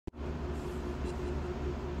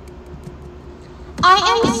I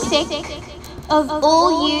am sick of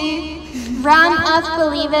all you round earth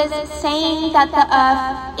believers saying that the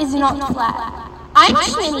earth is not flat. I'm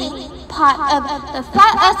Trini, part of the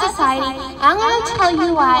Flat Earth Society, and I'm going to tell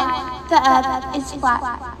you why the earth is flat.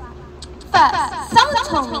 First, someone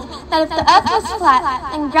told me that if the earth was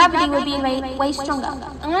flat, then gravity would be way stronger.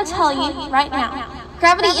 I'm going to tell you right now,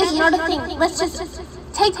 gravity is not a thing. Let's just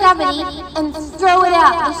take gravity and throw it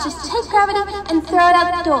out. Let's just take gravity and throw it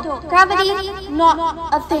out the door. Gravity,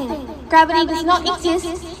 not a thing. Gravity does not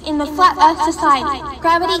exist in the Flat Earth Society.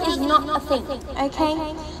 Gravity is not a thing, okay?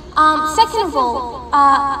 Second of all,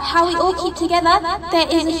 how we all keep together, there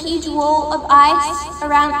is a huge wall of ice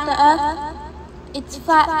around the earth. It's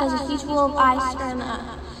flat, there's a huge wall of ice around the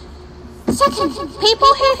earth. Second,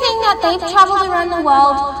 people who think that they've traveled around the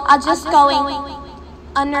world are just going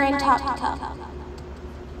under Antarctica.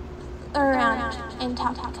 Around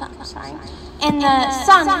Antarctica, sorry. And the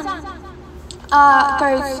sun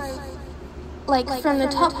goes like from the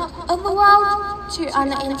top of the world to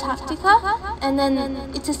under Antarctica, and then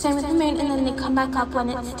it's the same with the moon, and then they come back up when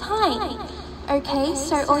it's time. Okay,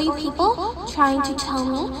 so all you people trying to tell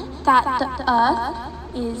me that the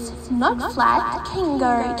earth is not flat can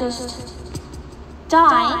go just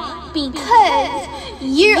die because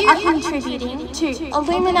you are contributing to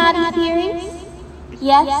Illuminati theories.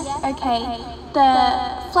 Yes, okay.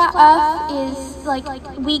 The flat earth is like,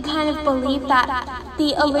 we kind of believe that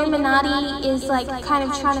the Illuminati is like kind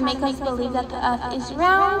of trying to make us believe that the earth is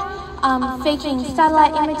round, faking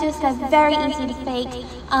satellite images, they're very easy to fake.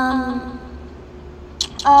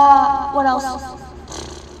 What else?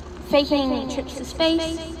 Faking trips to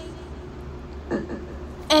space.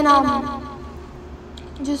 And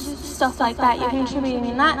just stuff like that, you're contributing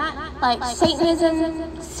in that. Like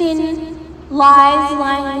Satanism, sin, lies,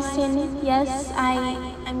 lying is sin. Yes,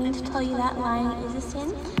 I mean to tell you that lying is a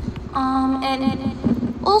sin.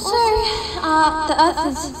 And also, the earth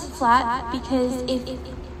is flat because if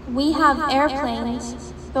we have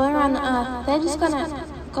airplanes going around the earth, they're just gonna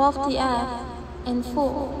go off the earth and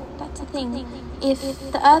fall. That's the thing. If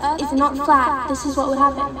the earth is not flat, this is what would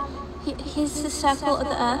happen. Here's the circle of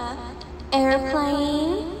the earth.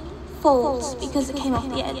 Airplane falls because it came off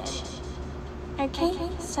the edge. Okay,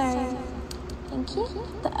 so thank you.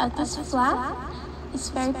 The earth is flat. It's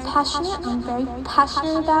very passionate. I'm very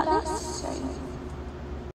passionate about this.